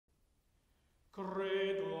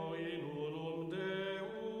Credo in unum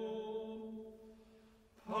Deum,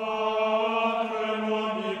 patron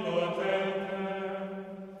omnipotentem,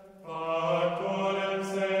 patron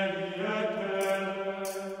serietem.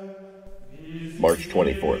 March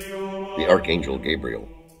 24th, the Archangel Gabriel.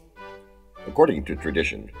 According to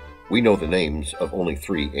tradition, we know the names of only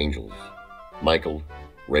 3 angels, Michael,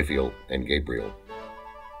 Raphael, and Gabriel.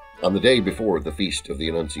 On the day before the Feast of the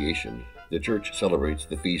Annunciation, the Church celebrates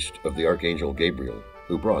the feast of the Archangel Gabriel,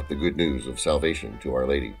 who brought the good news of salvation to Our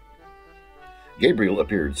Lady. Gabriel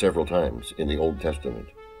appeared several times in the Old Testament.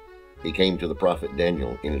 He came to the prophet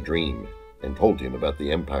Daniel in a dream and told him about the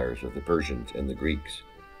empires of the Persians and the Greeks.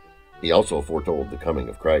 He also foretold the coming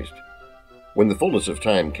of Christ. When the fullness of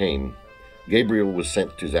time came, Gabriel was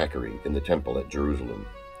sent to Zachary in the temple at Jerusalem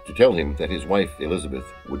to tell him that his wife Elizabeth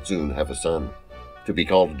would soon have a son, to be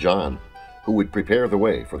called John, who would prepare the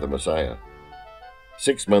way for the Messiah.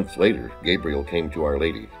 6 months later, Gabriel came to Our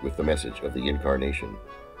Lady with the message of the Incarnation.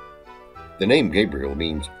 The name Gabriel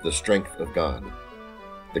means the strength of God.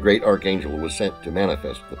 The great archangel was sent to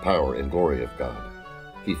manifest the power and glory of God.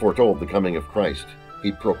 He foretold the coming of Christ.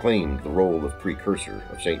 He proclaimed the role of precursor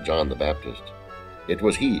of St. John the Baptist. It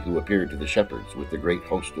was he who appeared to the shepherds with the great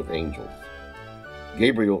host of angels.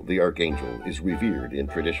 Gabriel the Archangel is revered in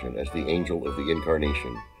tradition as the angel of the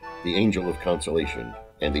Incarnation, the angel of consolation,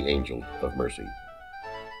 and the angel of mercy.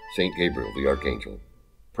 Saint Gabriel the Archangel,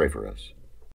 pray for us.